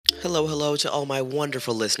Hello, hello to all my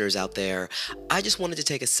wonderful listeners out there. I just wanted to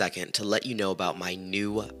take a second to let you know about my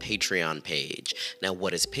new Patreon page. Now,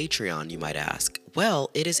 what is Patreon, you might ask?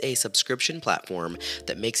 Well, it is a subscription platform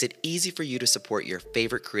that makes it easy for you to support your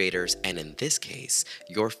favorite creators, and in this case,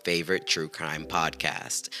 your favorite true crime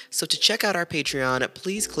podcast. So, to check out our Patreon,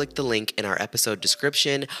 please click the link in our episode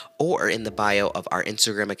description or in the bio of our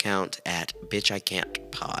Instagram account at Bitch I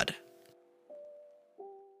Can't Pod.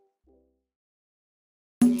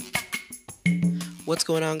 What's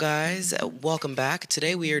going on, guys? Welcome back.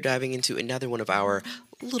 Today we are diving into another one of our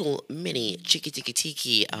little mini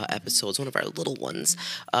tiki episodes, one of our little ones,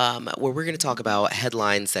 where we're going to talk about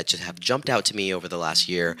headlines that just have jumped out to me over the last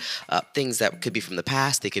year. Things that could be from the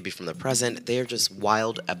past, they could be from the present. They are just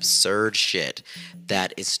wild, absurd shit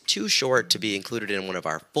that is too short to be included in one of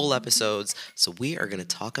our full episodes, so we are going to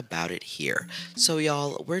talk about it here. So,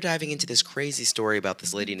 y'all, we're diving into this crazy story about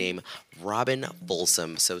this lady named Robin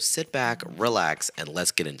Folsom. So sit back, relax, and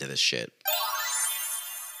let's get into this shit.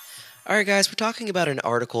 All right, guys, we're talking about an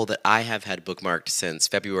article that I have had bookmarked since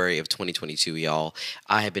February of 2022, y'all.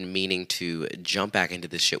 I have been meaning to jump back into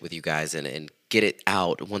this shit with you guys and get it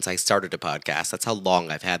out once I started a podcast. That's how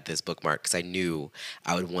long I've had this bookmark, because I knew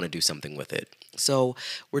I would want to do something with it. So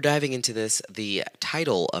we're diving into this. The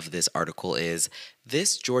title of this article is,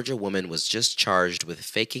 "This Georgia Woman Was Just Charged with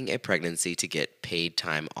Faking a Pregnancy to Get Paid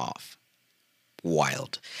Time Off."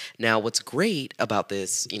 Wild. Now, what's great about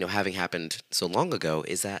this, having happened so long ago,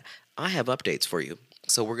 is that I have updates for you.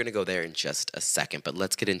 So we're going to go there in just a second, but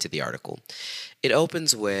let's get into the article. It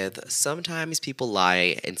opens with, "Sometimes people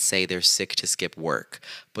lie and say they're sick to skip work,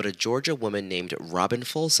 but a Georgia woman named Robin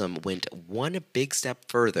Folsom went one big step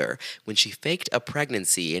further when she faked a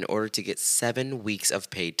pregnancy in order to get 7 weeks of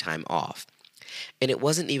paid time off. And it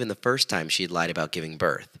wasn't even the first time she'd lied about giving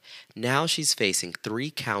birth. Now she's facing 3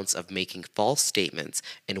 counts of making false statements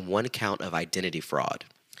and 1 count of identity fraud."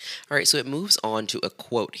 All right, so it moves on to a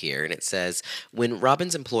quote here, and it says, "When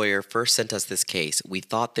Robin's employer first sent us this case, we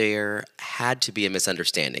thought there had to be a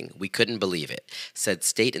misunderstanding. We couldn't believe it," said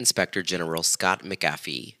State Inspector General Scott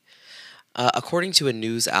McAfee. According to a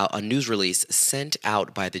news release sent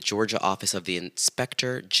out by the Georgia Office of the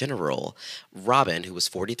Inspector General, Robin, who was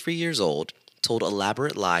 43 years old, told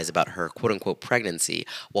elaborate lies about her quote-unquote pregnancy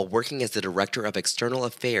while working as the Director of External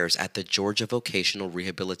Affairs at the Georgia Vocational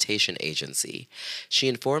Rehabilitation Agency. She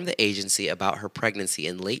informed the agency about her pregnancy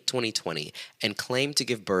in late 2020 and claimed to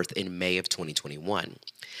give birth in May of 2021.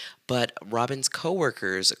 But Robin's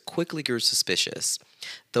coworkers quickly grew suspicious.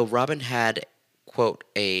 Though Robin had, quote,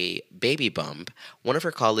 a baby bump, one of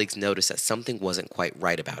her colleagues noticed that something wasn't quite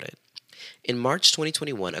right about it. In March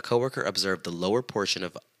 2021, a coworker observed the lower portion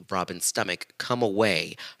of Robin's stomach come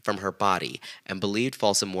away from her body and believed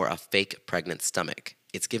Folsom wore a fake pregnant stomach.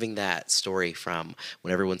 It's giving that story from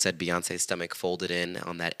when everyone said Beyonce's stomach folded in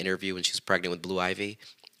on that interview when she was pregnant with Blue Ivy.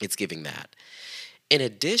 It's giving that. In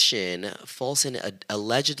addition, Folsom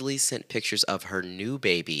allegedly sent pictures of her new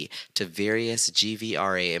baby to various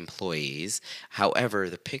GVRA employees. However,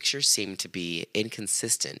 the pictures seemed to be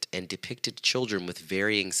inconsistent and depicted children with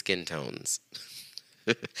varying skin tones.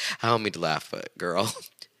 I don't mean to laugh, but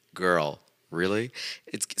girl, really?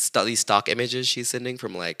 It's these stock images she's sending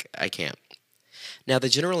from, I can't. Now, the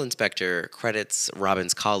general inspector credits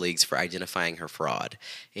Robin's colleagues for identifying her fraud,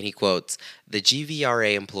 and he quotes, "The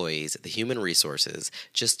GVRA employees, the human resources,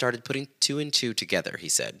 just started putting 2 and 2 together," he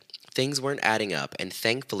said. "Things weren't adding up, and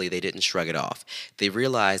thankfully they didn't shrug it off. They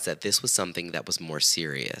realized that this was something that was more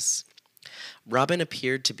serious." Robin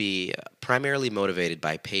appeared to be primarily motivated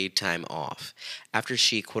by paid time off. After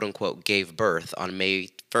she, quote-unquote, gave birth on May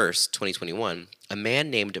 1st, 2021, a man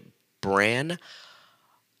named Bran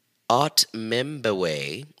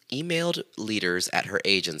Otmembewe emailed leaders at her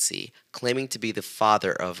agency, claiming to be the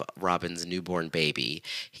father of Robin's newborn baby.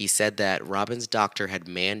 He said that Robin's doctor had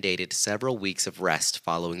mandated several weeks of rest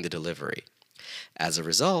following the delivery. As a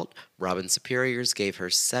result, Robin's superiors gave her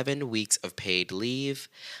 7 weeks of paid leave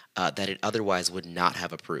that it otherwise would not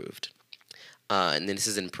have approved. And then this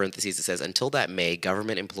is in parentheses. It says, "Until that May,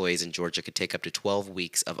 government employees in Georgia could take up to 12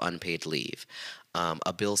 weeks of unpaid leave.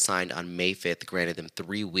 A bill signed on May 5th granted them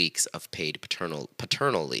 3 weeks of paid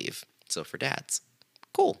paternal leave." So for dads.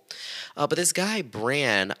 Cool. But this guy,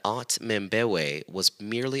 Bran Otmembewe, was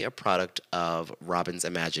merely a product of Robin's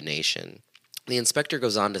imagination. The inspector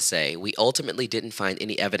goes on to say, "We ultimately didn't find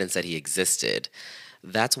any evidence that he existed.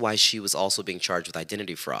 That's why she was also being charged with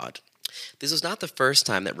identity fraud." This was not the first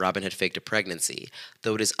time that Robin had faked a pregnancy,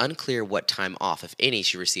 though it is unclear what time off, if any,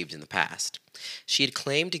 she received in the past. She had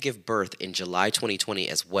claimed to give birth in July 2020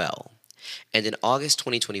 as well. And in August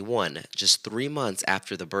 2021, just 3 months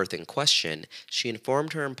after the birth in question, she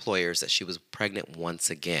informed her employers that she was pregnant once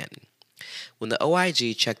again. When the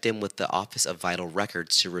OIG checked in with the Office of Vital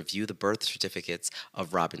Records to review the birth certificates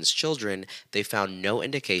of Robin's children, they found no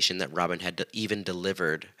indication that Robin had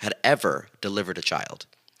ever delivered a child.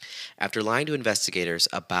 After lying to investigators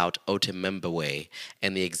about Otemembewe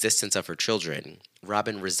and the existence of her children,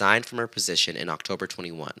 Robin resigned from her position in October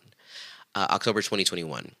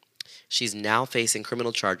 2021. She's now facing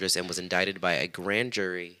criminal charges and was indicted by a grand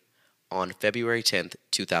jury on February 10th,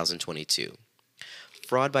 2022.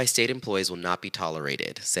 Fraud by state employees will not be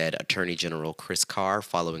tolerated, said Attorney General Chris Carr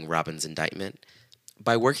following Robin's indictment.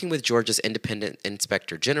 By working with Georgia's independent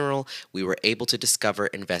inspector general, we were able to discover,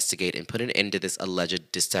 investigate, and put an end to this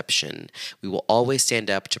alleged deception. We will always stand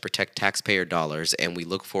up to protect taxpayer dollars, and we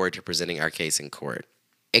look forward to presenting our case in court.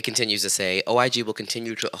 It continues to say, OIG will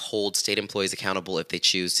continue to hold state employees accountable if they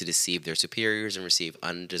choose to deceive their superiors and receive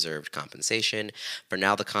undeserved compensation. For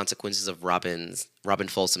now, the consequences of Robin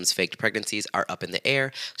Folsom's faked pregnancies are up in the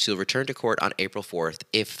air. She'll return to court on April 4th.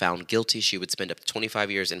 If found guilty, she would spend up to 25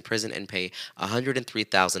 years in prison and pay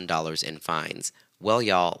 $103,000 in fines. Well,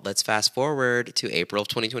 y'all, let's fast forward to April of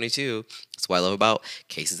 2022. That's what I love about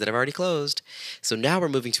cases that have already closed. So now we're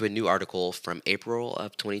moving to a new article from April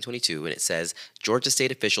of 2022, and it says, Georgia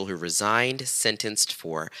state official who resigned sentenced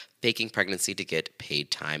for faking pregnancy to get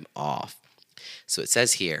paid time off. So it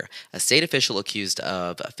says here, a state official accused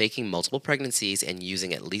of faking multiple pregnancies and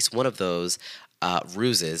using at least one of those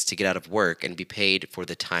ruses to get out of work and be paid for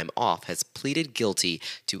the time off has pleaded guilty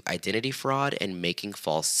to identity fraud and making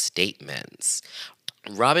false statements.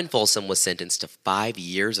 Robin Folsom was sentenced to 5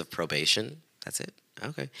 years of probation. That's it.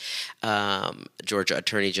 Okay. Georgia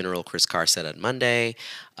Attorney General Chris Carr said on Monday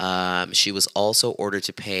she was also ordered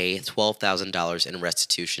to pay $12,000 in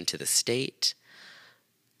restitution to the state.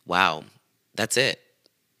 Wow. That's it.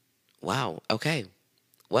 Wow. Okay.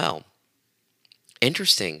 Well,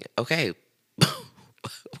 interesting. Okay.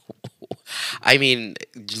 I mean,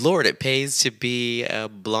 Lord, it pays to be a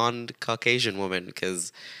blonde Caucasian woman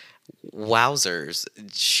because wowzers,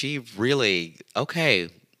 she really, okay.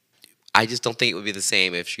 I just don't think it would be the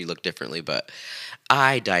same if she looked differently, but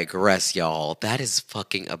I digress, y'all. That is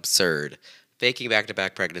fucking absurd. Faking back to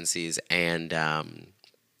back pregnancies and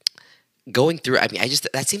going through, I mean,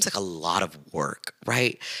 that seems like a lot of work,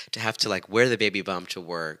 right? To have to like wear the baby bump to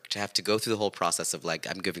work, to have to go through the whole process of like,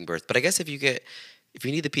 I'm giving birth. But I guess if you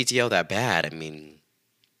need the PTO that bad, I mean,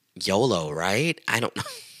 YOLO, right? I don't know.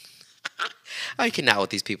 I cannot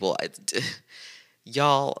with these people.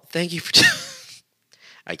 Y'all, thank you for.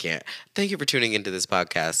 I can't. Thank you for tuning into this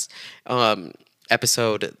podcast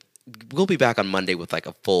episode. We'll be back on Monday with like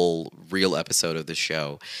a full, real episode of the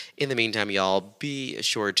show. In the meantime, y'all, be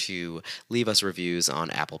sure to leave us reviews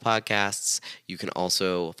on Apple Podcasts. You can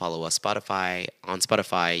also follow us Spotify. On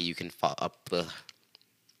Spotify, you can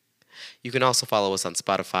You can also follow us on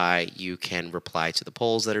Spotify. You can reply to the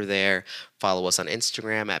polls that are there. Follow us on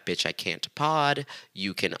Instagram at Bitch I Can't Pod.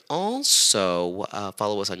 You can also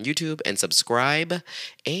follow us on YouTube and subscribe.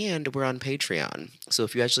 And we're on Patreon. So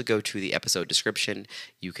if you actually go to the episode description,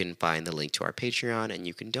 you can find the link to our Patreon and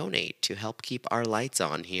you can donate to help keep our lights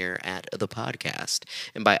on here at the podcast.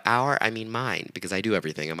 And by our, I mean mine, because I do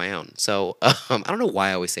everything on my own. So I don't know why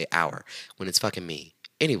I always say our when it's fucking me.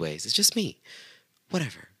 Anyways, it's just me.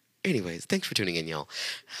 Whatever. Anyways, thanks for tuning in, y'all.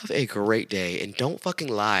 Have a great day, and don't fucking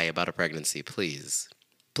lie about a pregnancy, please.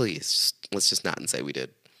 Please, let's just not and say we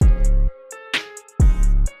did.